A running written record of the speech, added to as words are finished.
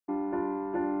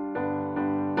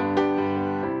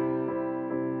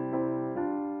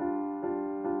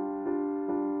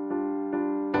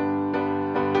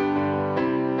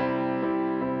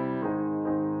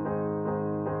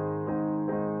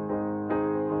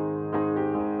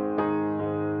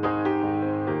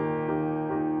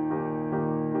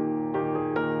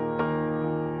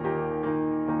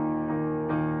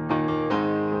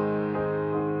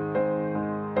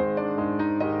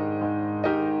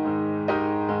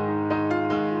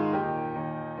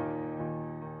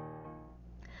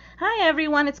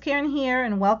everyone, it's Karen here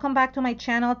and welcome back to my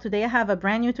channel. Today I have a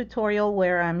brand new tutorial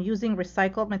where I'm using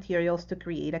recycled materials to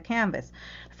create a canvas.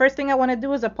 First thing I want to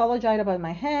do is apologize about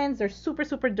my hands. They're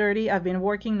super dirty. I've been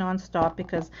working non-stop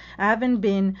because I haven't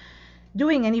been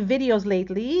doing any videos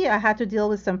lately. I had to deal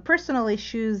with some personal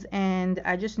issues and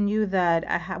I just knew that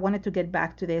I wanted to get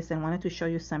back to this and wanted to show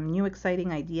you some new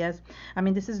exciting ideas. I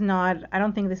mean, I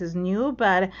don't think this is new,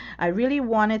 but I really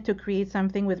wanted to create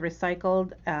something with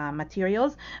recycled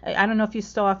materials. I don't know if you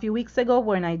saw a few weeks ago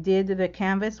when I did the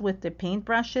canvas with the paint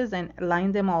brushes and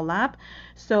lined them all up.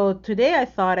 So today I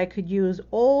thought I could use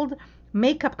old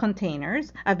makeup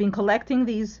containers. I've been collecting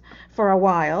these for a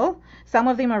while. Some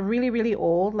of them are really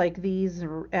old, like these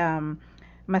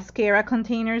mascara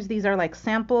containers. These are like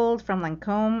sampled from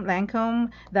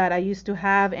Lancome that I used to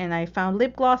have, and I found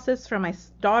lip glosses from my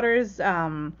daughter's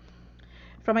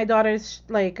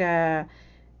like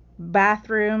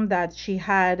bathroom that she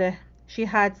had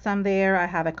some there. I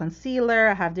have a concealer,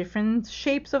 I have different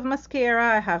shapes of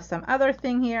mascara, I have some other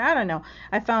thing here, I don't know.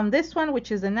 I found this one,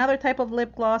 which is another type of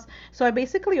lip gloss. So I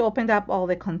basically opened up all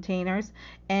the containers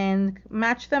and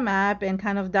matched them up and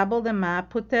kind of doubled them up,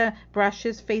 put the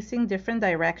brushes facing different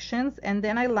directions, and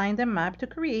then I lined them up to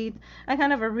create a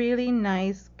kind of a really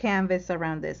nice canvas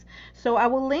around this. So I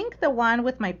will link the one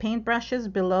with my paint brushes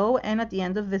below and at the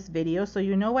end of this video so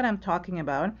you know what I'm talking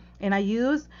about. And I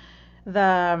use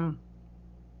the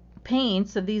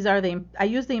paints. So these are I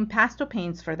use the impasto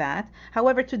paints for that.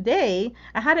 However, today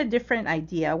I had a different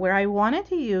idea where I wanted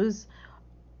to use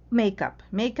makeup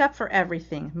for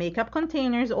everything, makeup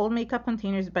containers, old makeup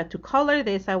containers, but to color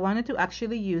this I wanted to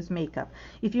actually use makeup.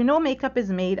 If you know, makeup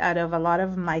is made out of a lot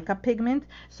of mica pigment,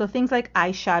 so things like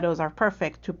eyeshadows are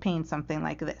perfect to paint something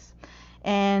like this.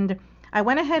 And I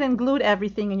went ahead and glued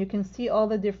everything, and you can see all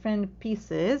the different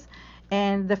pieces.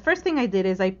 And the first thing I did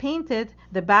is I painted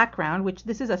the background, which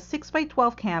this is a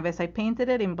 6x12 canvas. I painted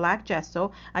it in black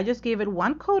gesso. I just gave it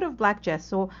one coat of black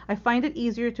gesso. I find it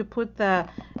easier to put the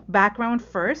background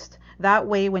first. That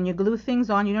way when you glue things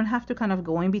on, you don't have to kind of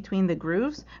go in between the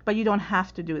grooves, but you don't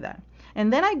have to do that.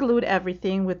 And then I glued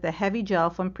everything with the heavy gel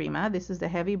from Prima. This is the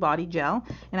heavy body gel.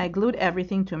 And I glued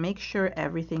everything to make sure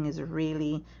everything is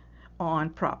really on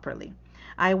properly.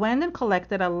 I went and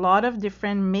collected a lot of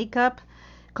different makeup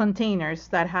containers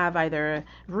that have either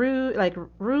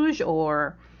rouge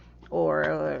or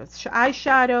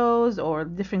eyeshadows or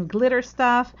different glitter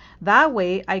stuff. That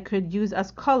way I could use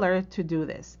as color to do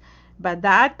this. But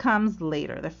that comes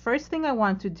later. The first thing I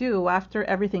want to do after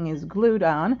everything is glued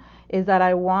on is that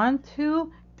I want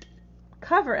to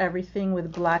cover everything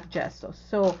with black gesso.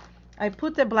 So I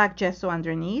put the black gesso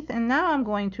underneath, and now I'm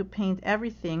going to paint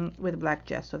everything with black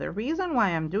gesso. The reason why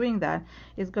I'm doing that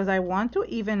is because I want to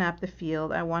even up the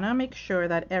field. I want to make sure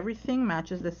that everything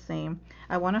matches the same.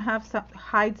 I want to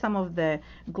hide some of the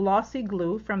glossy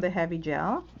glue from the heavy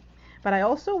gel, but I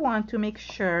also want to make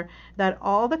sure that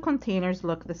all the containers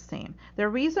look the same. The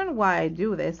reason why I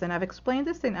do this, and I've explained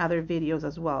this in other videos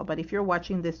as well, but if you're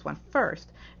watching this one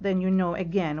first, then you know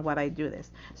again what I do this.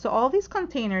 So all these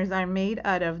containers are made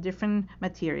out of different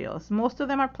materials. Most of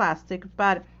them are plastic,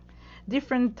 but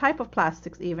different type of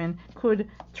plastics even could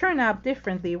turn out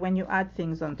differently when you add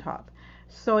things on top.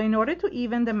 So in order to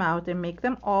even them out and make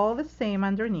them all the same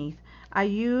underneath, I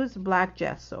use black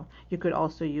gesso. You could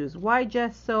also use white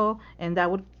gesso, and that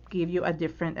would give you a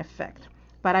different effect.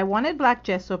 But I wanted black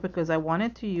gesso because I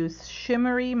wanted to use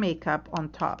shimmery makeup on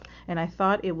top, and I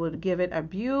thought it would give it a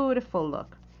beautiful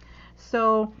look.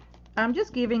 So I'm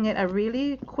just giving it a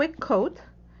really quick coat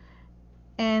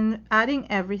and adding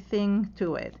everything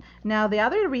to it. Now the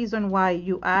other reason why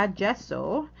you add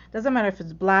gesso, doesn't matter if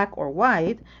it's black or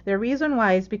white, the reason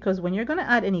why is because when you're going to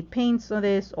add any paints on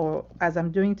this, or as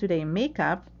I'm doing today,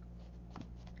 makeup,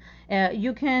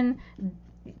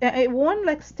 it won't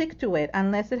like stick to it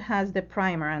unless it has the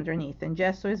primer underneath, and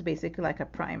gesso is basically like a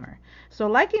primer. So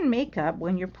like in makeup,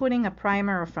 when you're putting a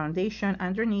primer or foundation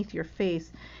underneath your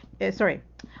face,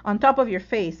 on top of your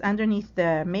face, underneath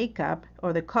the makeup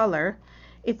or the color,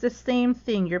 it's the same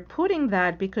thing. You're putting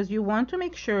that because you want to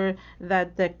make sure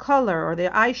that the color or the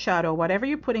eyeshadow, whatever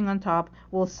you're putting on top,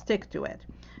 will stick to it.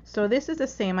 So this is the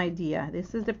same idea.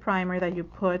 This is the primer that you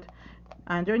put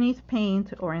underneath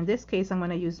paint, or in this case I'm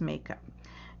going to use makeup.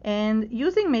 And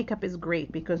using makeup is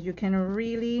great because you can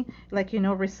really, like,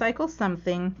 recycle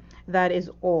something that is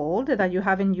old that you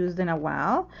haven't used in a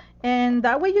while, and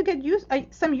that way you get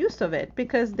some use of it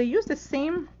because they use the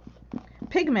same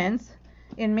pigments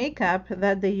in makeup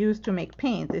that they use to make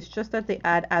paint. It's just that they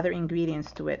add other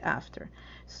ingredients to it after.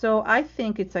 So I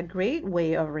think it's a great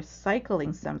way of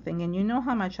recycling something, and you know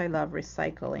how much I love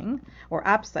recycling, or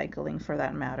upcycling for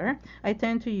that matter. I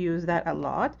tend to use that a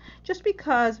lot just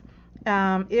because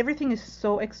everything is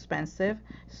so expensive.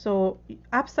 So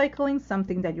upcycling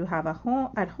something that you have at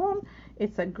home,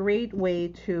 it's a great way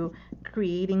to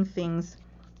creating things,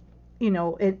 you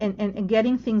know, and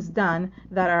getting things done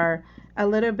that are a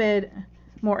little bit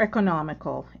more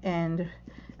economical. And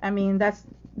I mean, that's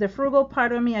the frugal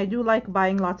part of me. I do like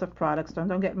buying lots of products,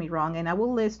 don't get me wrong, and I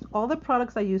will list all the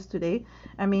products I use today.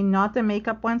 I mean, not the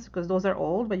makeup ones because those are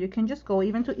old, but you can just go,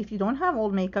 even to, if you don't have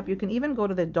old makeup, you can even go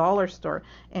to the dollar store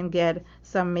and get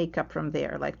some makeup from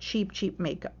there, like cheap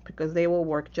makeup, because they will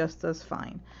work just as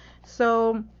fine.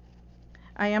 So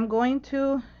I am going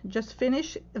to just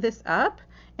finish this up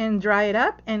and dry it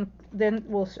up, and then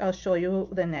I'll show you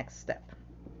the next step.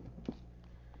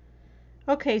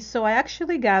 Okay, so I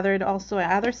actually gathered also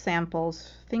other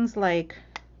samples, things like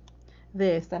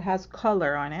this that has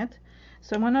color on it.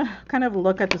 So I'm gonna kind of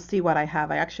look at to see what I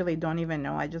have. I actually don't even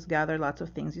know. I just gathered lots of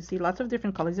things. You see lots of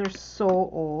different colors. They're so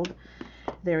old.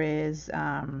 There is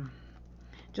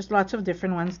just lots of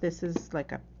different ones. This is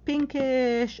like a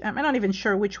pinkish. I'm not even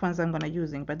sure which ones I'm gonna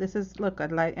using, but this is, look, a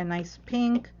nice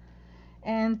pink.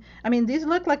 And I mean, these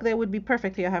look like they would be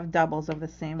perfect. I have doubles of the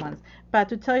same ones. But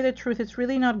to tell you the truth, it's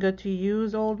really not good to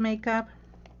use old makeup,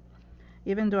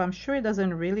 even though I'm sure it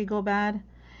doesn't really go bad.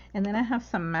 And then I have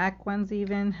some MAC ones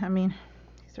even. I mean,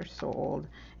 these are so old,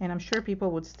 and I'm sure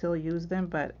people would still use them,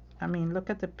 but I mean,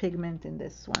 look at the pigment in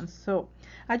this one. So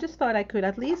I just thought I could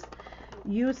at least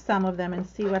use some of them and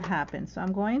see what happens. So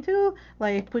I'm going to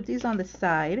like put these on the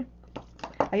side.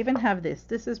 I even have this.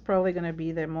 This is probably going to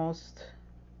be the most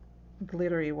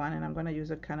glittery one, and I'm going to use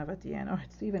it kind of at the end. Oh,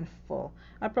 it's even full.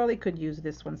 I probably could use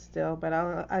this one still, but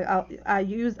I'll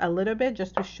use a little bit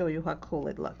just to show you how cool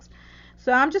it looks.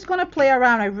 So I'm just going to play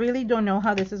around. I really don't know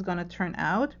how this is going to turn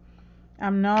out.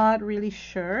 I'm not really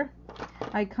sure.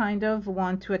 I kind of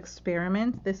want to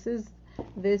experiment. This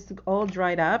all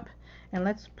dried up, and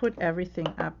let's put everything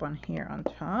up on here on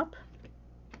top.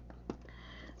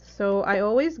 So I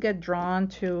always get drawn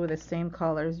to the same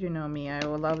colors. You know me, I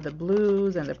will love the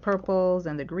blues and the purples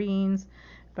and the greens,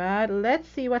 but let's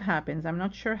see what happens. I'm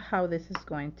not sure how this is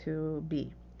going to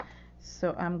be.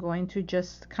 So I'm going to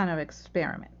just kind of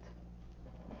experiment.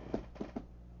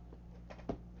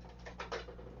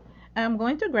 I'm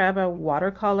going to grab a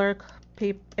watercolor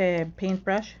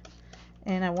paintbrush,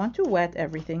 and I want to wet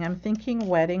everything. I'm thinking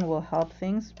wetting will help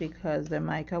things because the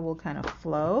mica will kind of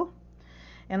flow.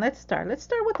 And let's start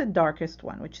with the darkest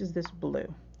one, which is this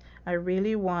blue. I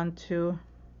really want to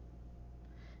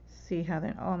see how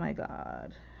then, oh my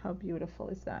god, how beautiful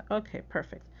is that? Okay,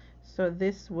 perfect. So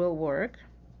this will work.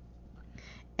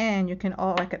 And you can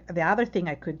all, like, the other thing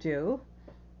I could do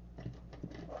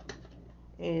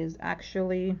is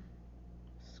actually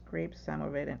scrape some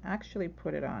of it and actually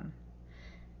put it on.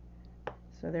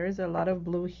 So there is a lot of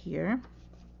blue here.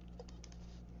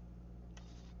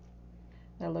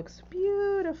 That looks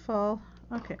beautiful.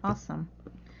 Okay, awesome.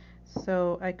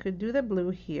 So I could do the blue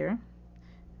here,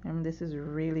 and this is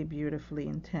really beautifully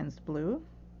intense blue.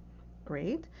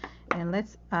 Great. And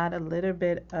let's add a little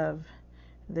bit of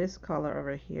this color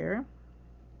over here.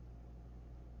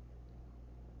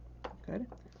 Good.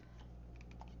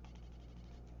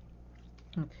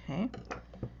 Okay.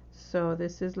 So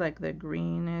this is like the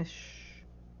greenish.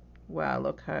 Wow,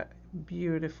 look how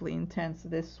beautifully intense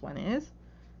this one is.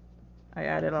 I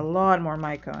added a lot more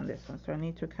mica on this one, so I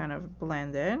need to kind of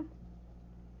blend it.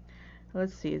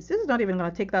 Let's see, this is not even going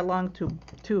to take that long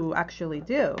to actually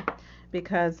do,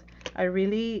 because I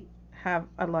really have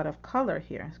a lot of color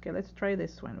here. Okay, let's try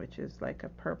this one, which is like a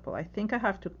purple. I think I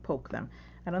have to poke them.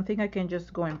 I don't think I can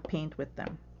just go and paint with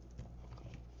them.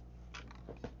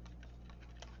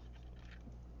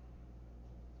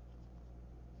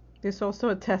 This also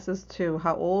attests to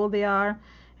how old they are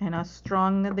and how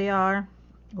strong they are.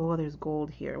 Oh, there's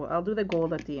gold here. Well, I'll do the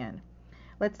gold at the end.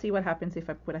 Let's see what happens if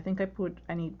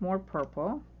I need more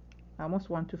purple. I almost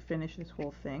want to finish this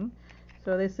whole thing.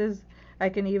 So this is, I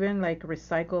can even like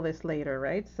recycle this later,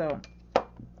 right? So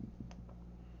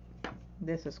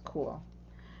this is cool.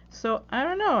 So I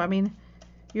don't know. I mean,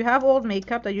 you have old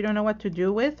makeup that you don't know what to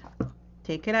do with.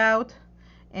 Take it out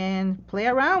and play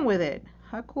around with it.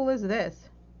 How cool is this?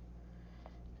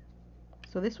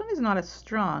 So this one is not as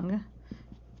strong.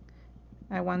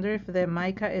 I wonder if the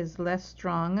mica is less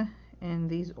strong in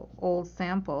these old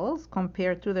samples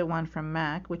compared to the one from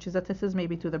MAC, which is that this is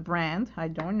maybe to the brand. I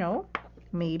don't know.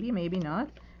 Maybe, maybe not.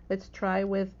 Let's try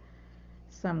with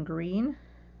some green.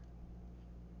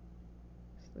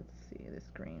 this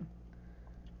green.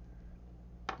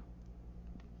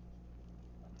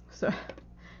 So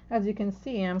as you can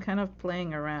see, I'm kind of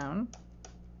playing around.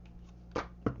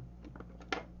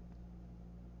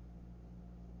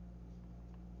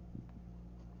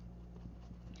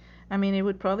 I mean, it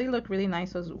would probably look really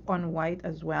nice on white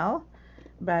as well,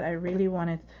 but I really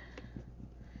wanted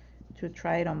to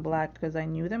try it on black because I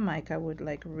knew the mica would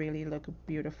like really look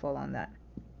beautiful on that.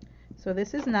 So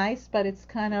this is nice, but it's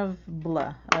kind of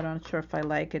blah. I'm not sure if I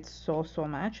like it so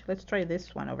much. Let's try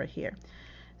this one over here.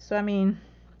 So I mean,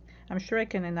 I'm sure I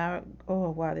can now. Oh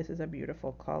wow, this is a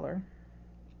beautiful color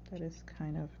that is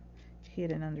kind of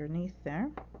hidden underneath there.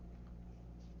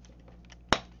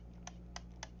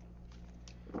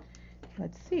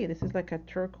 Let's see, this is like a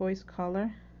turquoise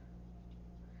color.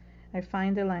 I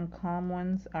find the Lancome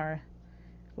ones are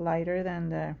lighter than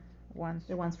the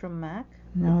ones from MAC.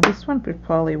 No, this one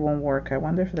probably won't work. I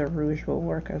wonder if the rouge will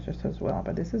work just as well,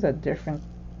 but this is a different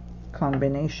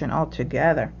combination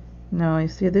altogether. No, you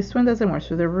see, this one doesn't work.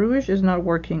 So the rouge is not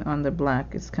working on the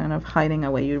black. It's kind of hiding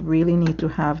away. You really need to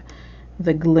have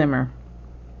the glimmer.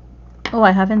 Oh,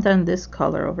 I haven't done this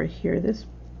color over here, this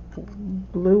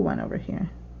blue one over here.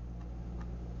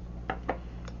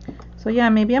 So yeah,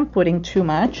 maybe I'm putting too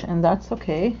much, and that's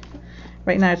okay.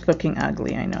 Right now it's looking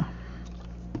ugly, I know.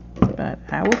 But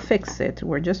I will fix it.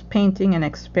 We're just painting and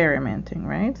experimenting,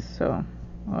 right? So,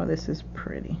 oh, this is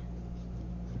pretty.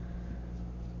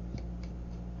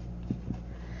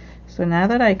 So now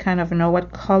that I kind of know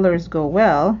what colors go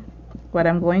well, what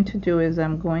I'm going to do is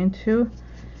I'm going to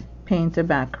paint the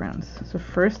backgrounds. So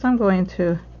first I'm going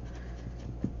to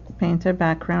paint a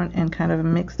background and kind of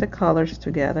mix the colors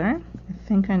together. I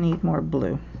think I need more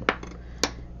blue.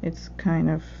 It's kind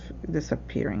of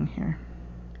disappearing here.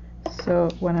 So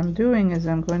what I'm doing is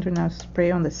I'm going to now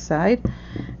spray on the side.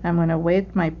 I'm going to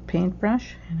wet my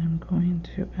paintbrush and I'm going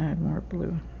to add more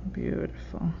blue.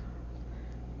 Beautiful.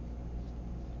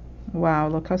 Wow,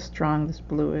 look how strong this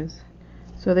blue is.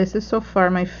 So this is so far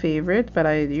my favorite, but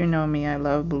you know me, I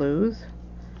love blues.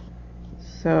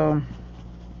 So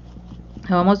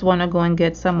I almost want to go and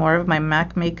get some more of my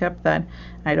MAC makeup that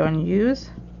I don't use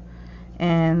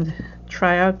and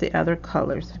try out the other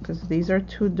colors, because these are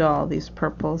too dull, these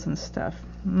purples and stuff.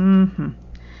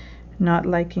 Not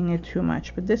liking it too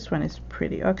much, but this one is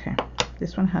pretty. Okay,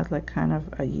 this one has like kind of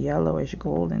a yellowish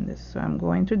gold in this, so I'm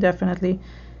going to definitely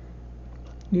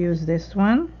use this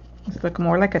one. It's like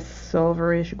more like a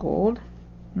silverish gold.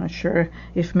 I'm not sure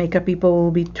if makeup people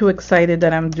will be too excited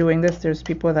that I'm doing this. There's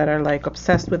people that are like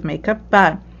obsessed with makeup,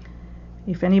 but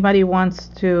if anybody wants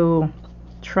to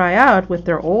try out with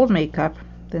their old makeup,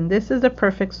 then this is the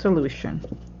perfect solution,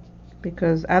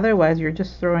 because otherwise you're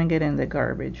just throwing it in the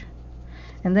garbage.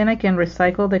 And then I can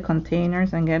recycle the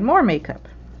containers and get more makeup.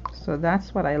 So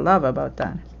that's what I love about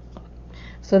that.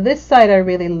 So this side I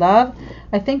really love.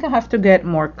 I think I have to get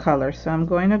more color, so I'm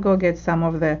going to go get some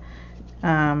of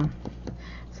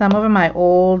my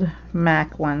old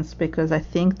MAC ones, because I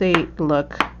think they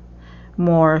look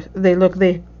more,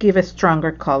 they give a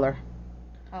stronger color.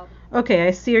 Okay,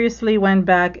 I seriously went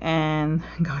back and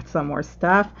got some more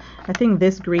stuff. I think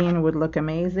this green would look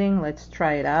amazing. Let's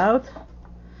try it out.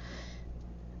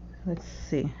 Let's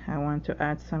see. I want to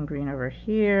add some green over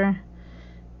here.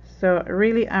 So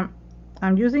really,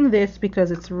 I'm using this because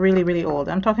it's really old.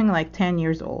 I'm talking like 10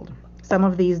 years old. Some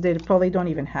of these they probably don't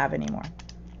even have anymore.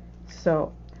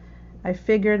 So I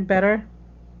figured better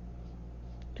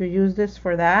to use this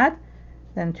for that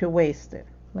than to waste it.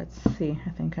 Let's see. I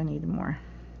think I need more.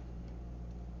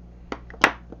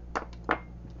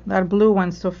 That blue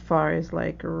one so far is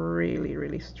like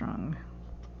really strong.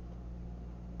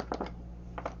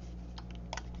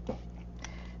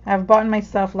 I've bought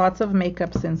myself lots of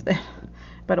makeup since then,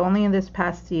 but only in this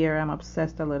past year I'm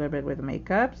obsessed a little bit with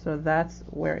makeup, so that's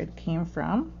where it came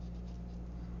from.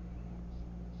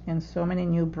 And so many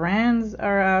new brands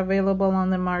are available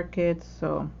on the market,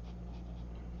 so.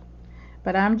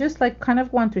 But I'm just like kind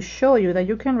of want to show you that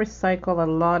you can recycle a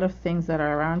lot of things that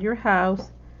are around your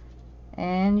house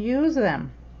and use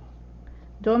them.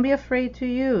 Don't be afraid to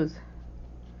use.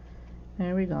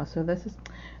 There we go. So this is,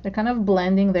 they're kind of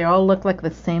blending. They all look like the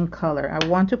same color. I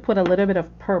want to put a little bit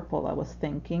of purple I was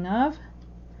thinking of.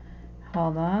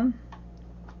 Hold on.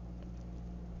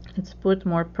 Let's put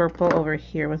more purple over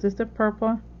here. Was this the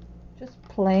purple? Just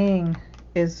playing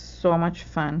is so much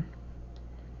fun.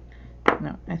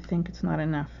 No, I think it's not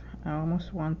enough. I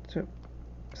almost want to.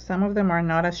 Some of them are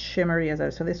not as shimmery as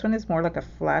others. So this one is more like a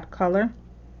flat color.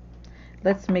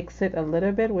 Let's mix it a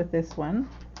little bit with this one,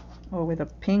 or with a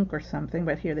pink or something.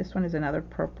 But here, this one is another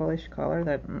purplish color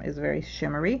that is very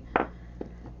shimmery.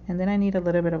 And then I need a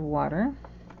little bit of water.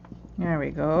 There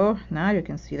we go. Now you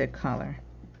can see the color.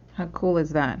 How cool is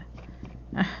that?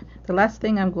 The last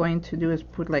thing I'm going to do is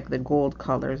put like the gold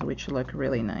colors, which look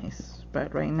really nice.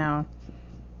 But right now,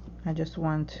 I just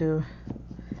want to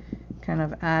kind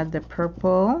of add the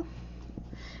purple.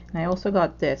 And I also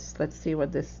got this. Let's see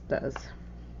what this does.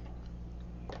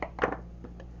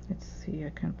 Let's see,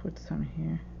 I can put some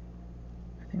here.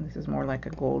 I think this is more like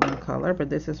a golden color, but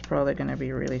this is probably going to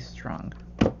be really strong.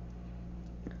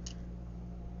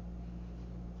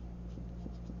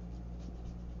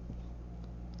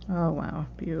 Oh wow,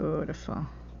 beautiful.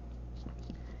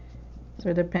 So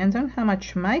it depends on how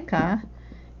much mica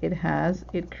it has,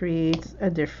 it creates a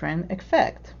different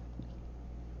effect.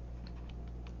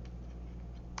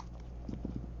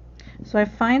 So I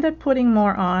find that putting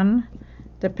more on,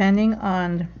 depending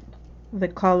on the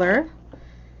color,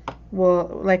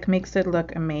 will like makes it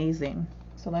look amazing.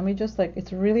 So let me just like,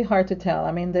 it's really hard to tell.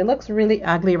 I mean, it looks really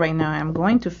ugly right now. I'm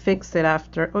going to fix it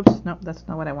after. Oops, no, that's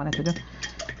not what I wanted to do.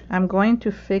 I'm going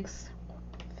to fix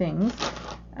things.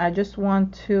 I just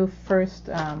want to first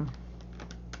kind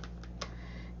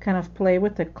of play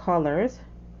with the colors.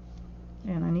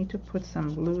 And I need to put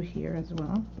some blue here as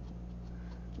well.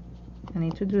 I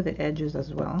need to do the edges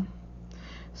as well.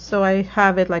 So I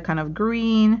have it like kind of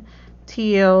green,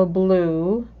 teal,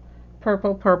 blue,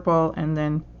 purple, purple, and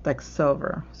then like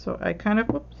silver. So I kind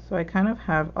of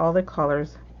have all the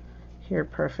colors here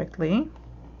perfectly.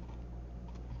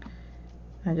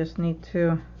 I just need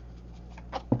to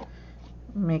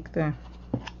make the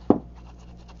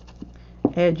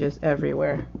edges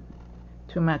everywhere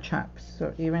to match up.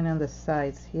 So even on the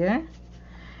sides here.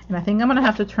 And I think I'm gonna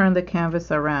have to turn the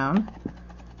canvas around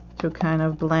to kind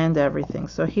of blend everything.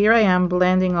 So here I am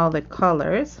blending all the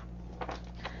colors.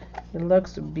 It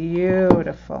looks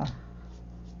beautiful.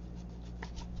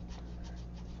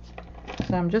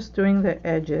 So I'm just doing the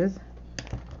edges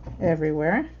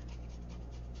everywhere.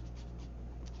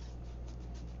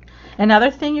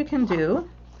 Another thing you can do,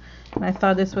 and I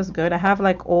thought this was good, I have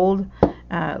like old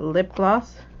lip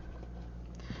gloss,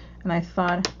 and I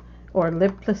thought, or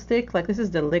lipstick, like this is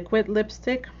the liquid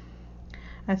lipstick.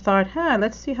 I thought,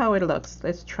 let's see how it looks.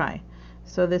 Let's try.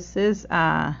 So this is,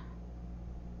 I'm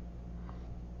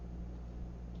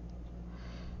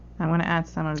going to add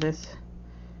some of this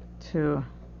to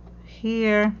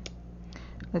here.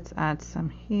 Let's add some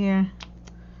here.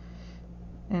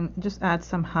 And just add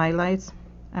some highlights.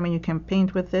 I mean, you can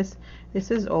paint with this. This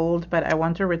is old, but I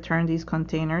want to return these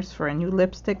containers for a new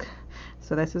lipstick.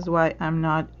 So this is why I'm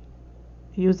not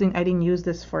using, I didn't use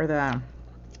this for the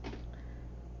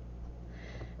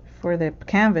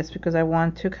canvas, because I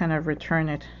want to kind of return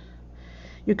it.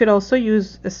 You could also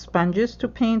use sponges to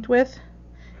paint with.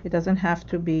 It doesn't have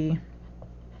to be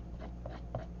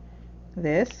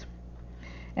this.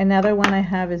 Another one I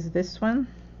have is this one.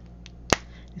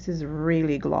 This is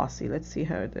really glossy. Let's see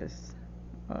how it is.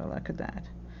 Oh, look at that.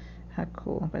 How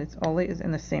cool. But it's always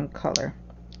in the same color.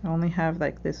 I only have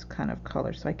like this kind of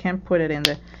color, so I can't put it in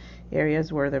the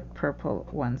areas where the purple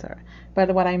ones are.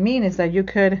 But what I mean is that you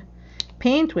could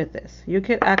paint with this. You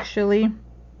could actually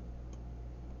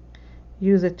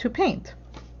use it to paint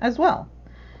as well.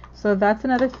 So that's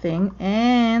another thing.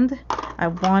 And I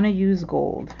want to use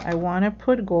gold. I want to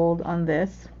put gold on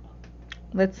this.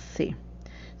 Let's see.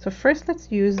 So first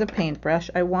let's use the paintbrush.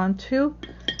 I want to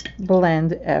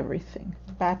blend everything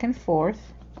back and forth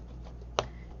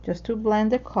just to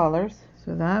blend the colors,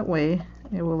 so that way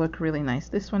it will look really nice.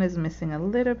 This one is missing a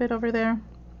little bit over there.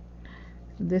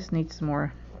 This needs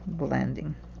more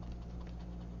blending.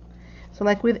 So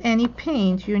like with any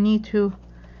paint, you need to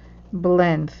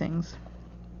blend things.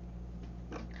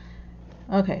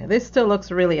 Okay, this still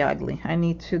looks really ugly. I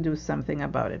need to do something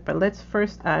about it, but let's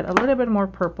first add a little bit more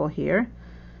purple here.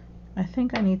 I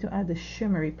think I need to add the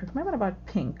shimmery purple. What about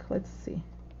pink? Let's see.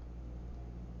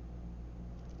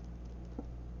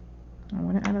 I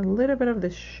want to add a little bit of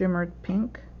this shimmered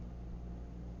pink.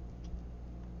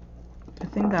 I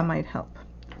think that might help,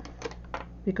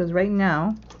 because right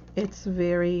now it's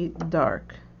very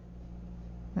dark.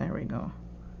 There we go.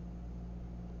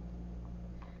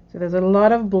 So there's a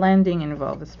lot of blending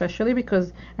involved, especially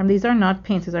because these are not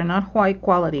paints. These are not high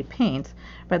quality paints,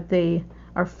 but they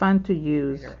are fun to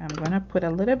use. I'm going to put a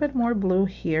little bit more blue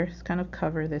here to kind of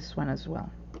cover this one as well.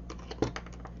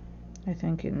 I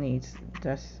think it needs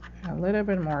just a little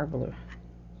bit more blue.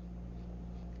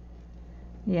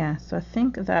 Yeah, so I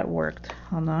think that worked.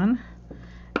 Hold on.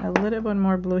 A little bit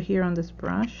more blue here on this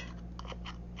brush.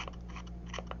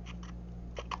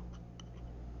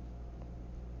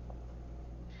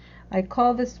 I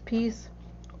call this piece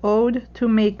Ode to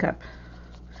Makeup,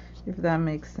 if that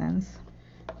makes sense,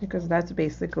 because that's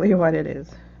basically what it is.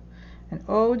 An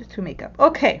ode to makeup.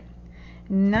 Okay,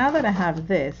 now that I have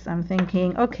this, I'm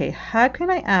thinking, okay, how can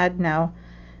I add now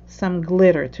some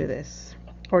glitter to this,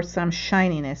 or some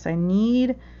shininess? I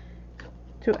need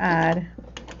to add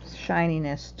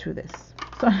shininess to this.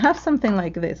 So I have something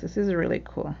like this. This is really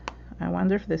cool. I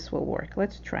wonder if this will work.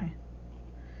 Let's try.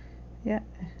 Yeah.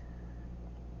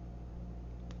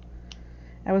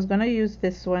 I was gonna use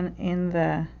this one in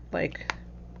the like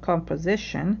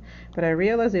composition, but I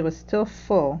realized it was still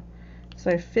full, so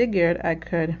I figured I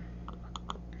could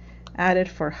add it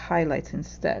for highlights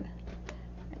instead.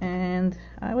 And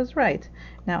I was right.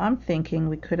 Now I'm thinking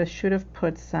we should have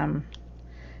put some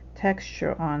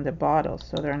texture on the bottles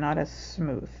so they're not as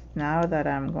smooth. Now that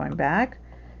I'm going back,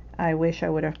 I wish I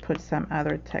would have put some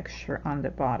other texture on the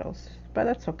bottles, but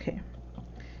that's okay.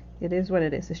 It is what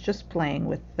it is. It's just playing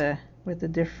with the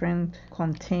different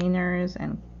containers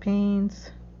and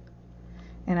paints.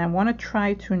 And I want to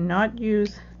try to not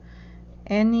use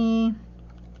any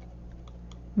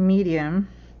medium,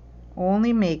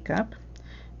 only makeup.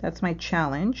 That's my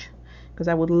challenge, because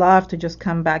I would love to just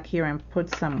come back here and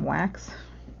put some wax.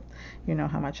 You know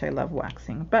how much I love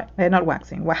waxing, but not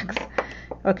waxing, wax.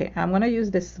 Okay, I'm gonna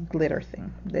use this glitter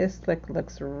thing. This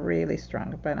looks really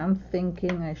strong, but I'm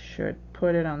thinking I should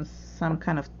put it on some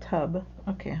kind of tub.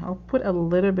 Okay, I'll put a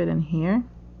little bit in here.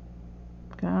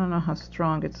 I don't know how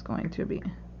strong it's going to be.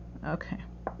 Okay,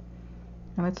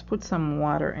 and let's put some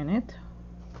water in it.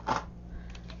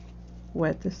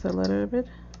 Wet this a little bit.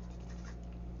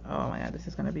 Oh my god, this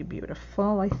is gonna be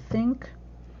beautiful, I think.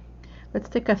 Let's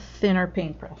take a thinner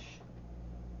paintbrush.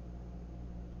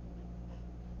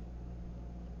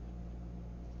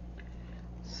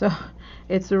 So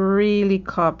it's really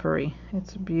coppery.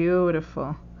 It's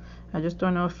beautiful. I just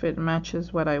don't know if it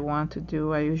matches what I want to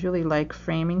do. I usually like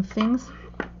framing things,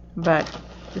 but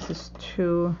this is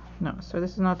too, no, so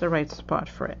this is not the right spot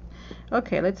for it.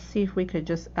 Okay, let's see if we could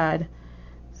just add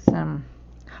some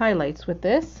highlights with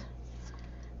this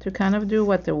to kind of do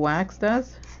what the wax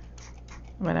does,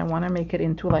 but I want to make it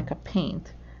into like a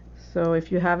paint. So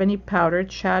if you have any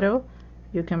powdered shadow,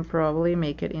 you can probably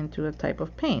make it into a type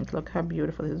of paint. Look how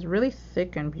beautiful. This is really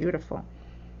thick and beautiful.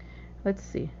 Let's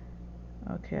see.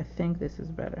 Okay, I think this is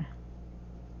better.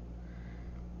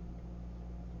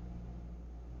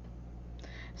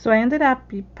 So I ended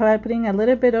up putting a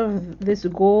little bit of this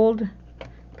gold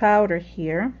powder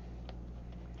here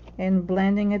and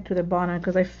blending it to the bottom,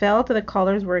 because I felt the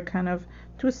colors were kind of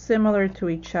too similar to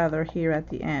each other here at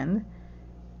the end.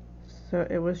 So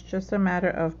it was just a matter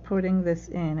of putting this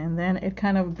in, and then it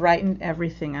kind of brightened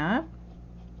everything up.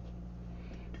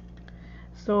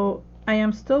 So I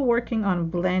am still working on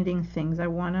blending things. I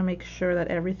want to make sure that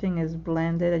everything is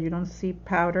blended, that you don't see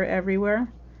powder everywhere.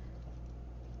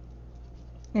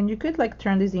 And you could like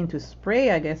turn this into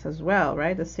spray, I guess, as well,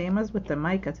 right? The same as with the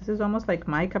mica. This is almost like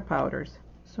mica powders.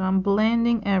 So I'm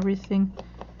blending everything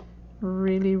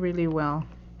really, really well.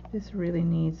 This really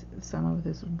needs some of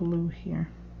this blue here.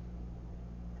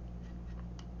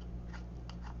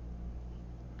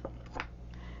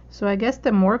 So I guess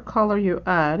the more color you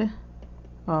add,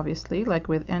 obviously, like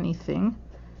with anything,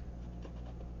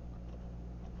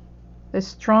 the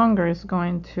stronger it's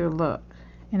going to look.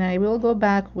 And I will go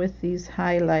back with these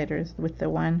highlighters, with the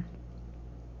one,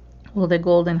 well, the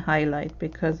golden highlight,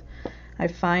 because I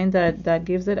find that that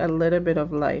gives it a little bit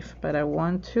of life. But I'm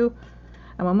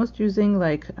almost using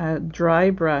like a dry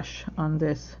brush on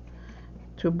this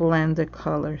to blend the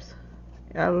colors.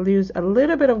 I'll use a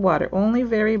little bit of water, only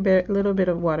very little bit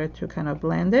of water to kind of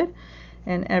blend it,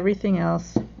 and everything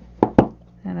else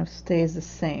kind of stays the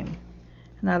same.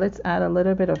 Now let's add a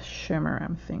little bit of shimmer,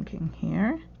 I'm thinking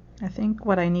here. I think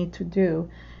what I need to do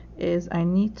is I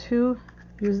need to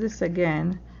use this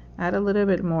again, add a little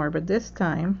bit more, but this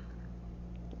time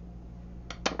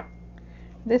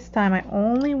I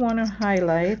only want to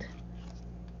highlight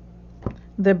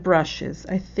the brushes.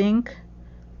 I think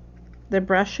the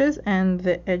brushes and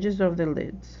the edges of the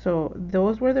lids. So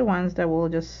those were the ones that will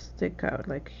just stick out,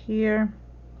 like here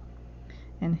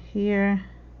and here.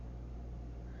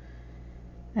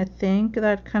 I think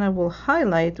that kind of will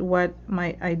highlight what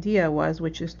my idea was,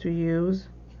 which is to use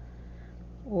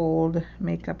old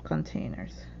makeup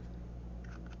containers.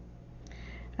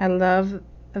 I love,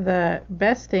 the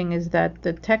best thing is that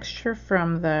the texture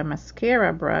from the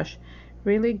mascara brush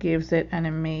really gives it an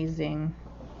amazing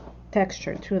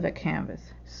texture to the canvas.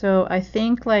 So I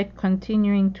think like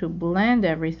continuing to blend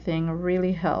everything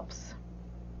really helps,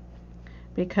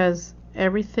 because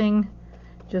everything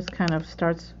just kind of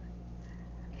starts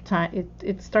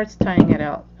it starts tying it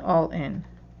all in.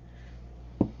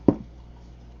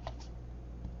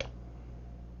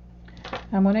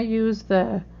 I'm going to use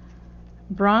the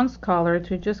bronze color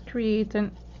to just create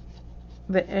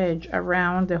the edge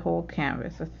around the whole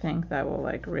canvas. I think that will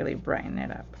like really brighten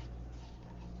it up.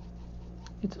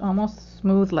 It's almost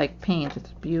smooth like paint.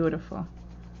 It's beautiful.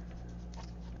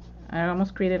 I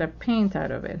almost created a paint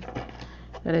out of it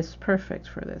that is perfect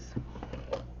for this.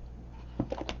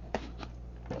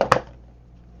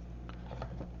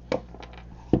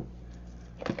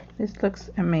 This looks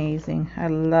amazing. I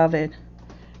love it.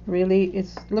 Really, it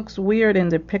looks weird in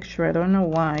the picture. I don't know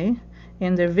why.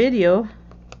 In the video,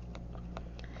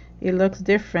 it looks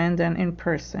different than in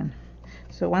person.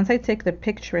 So once I take the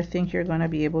picture, I think you're going to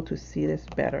be able to see this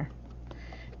better.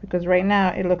 Because right now,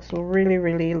 it looks really,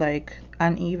 really like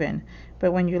uneven.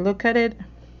 But when you look at it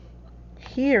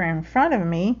here in front of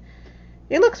me,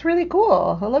 it looks really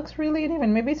cool. It looks really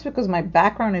uneven. Maybe it's because my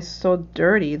background is so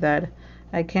dirty that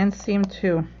I can't seem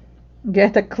to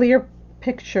get a clear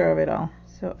picture of it all.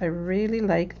 So I really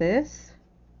like this.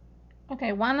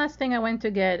 Okay, one last thing I went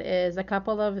to get is a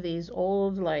couple of these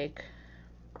old like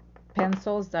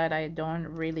pencils that I don't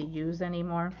really use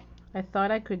anymore. I thought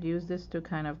I could use this to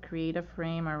kind of create a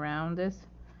frame around this.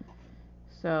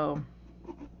 So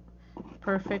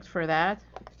perfect for that.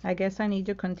 I guess I need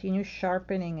to continue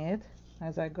sharpening it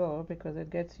as I go because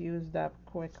it gets used up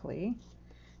quickly.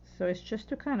 So it's just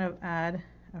to kind of add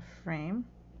a frame.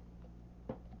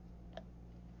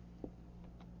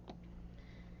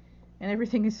 And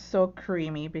everything is so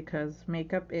creamy because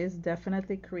makeup is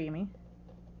definitely creamy.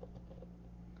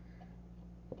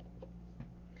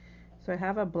 So I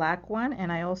have a black one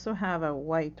and I also have a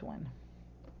white one.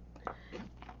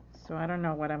 So I don't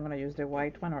know what I'm going to use the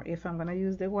white one or if I'm going to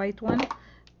use the white one.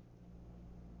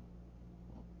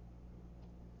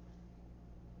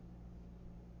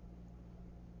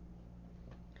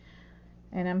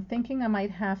 And I'm thinking I might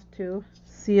have to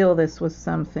seal this with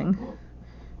something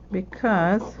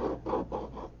because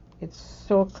it's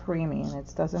so creamy and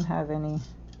it doesn't have any.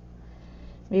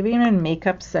 Maybe even a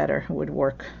makeup setter would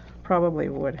work. Probably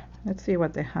would. Let's see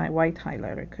what the white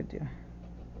highlighter could do.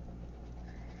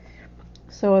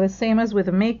 So the same as with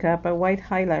makeup, a white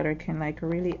highlighter can like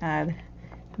really add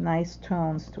nice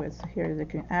tones to it. So here you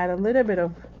can add a little bit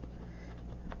of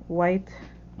white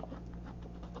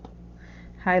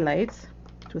highlights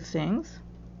to things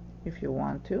if you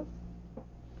want to.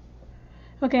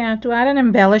 Okay, to add an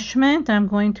embellishment, I'm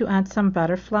going to add some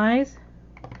butterflies.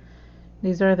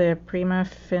 These are the Prima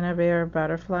Finnabair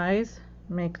butterflies.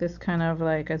 Make this kind of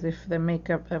like as if the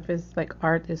makeup of his like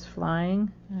art is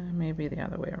flying. Maybe the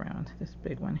other way around. This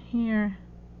big one here.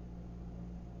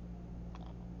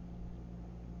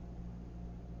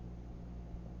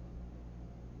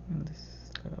 And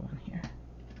this little one here.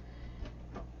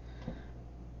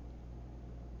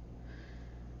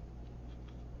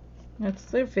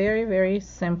 It's a very, very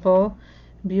simple,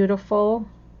 beautiful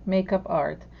makeup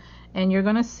art. And you're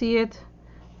going to see it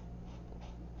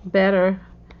better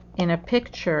in a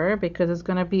picture because it's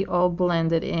going to be all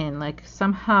blended in. Like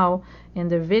somehow in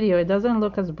the video it doesn't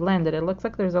look as blended. It looks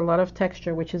like there's a lot of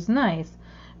texture, which is nice,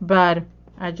 but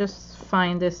I just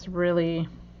find this really,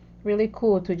 really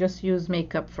cool to just use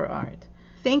makeup for art.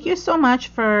 Thank you so much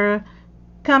for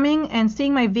coming and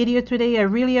seeing my video today. I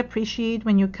really appreciate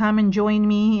when you come and join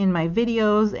me in my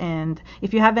videos, and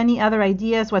if you have any other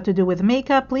ideas what to do with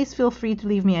makeup, please feel free to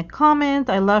leave me a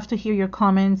comment. I love to hear your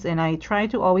comments and I try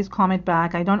to always comment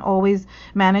back. I don't always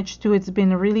manage to. It's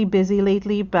been really busy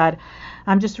lately, but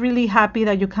I'm just really happy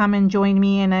that you come and join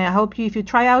me, and I hope if you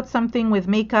try out something with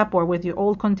makeup or with your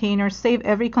old containers, save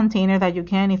every container that you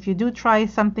can. If you do try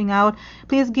something out,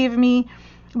 please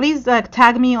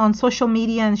tag me on social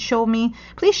media and show me.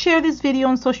 Please share this video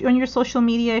on your social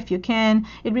media if you can.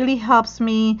 It really helps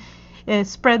me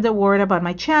spread the word about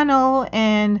my channel,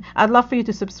 and I'd love for you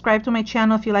to subscribe to my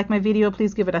channel. If you like my video,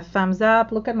 please give it a thumbs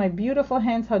up. Look at my beautiful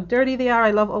hands, how dirty they are.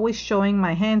 I love always showing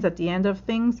my hands at the end of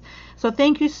things. So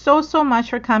thank you so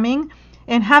much for coming,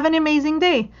 and have an amazing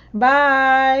day.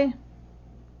 Bye.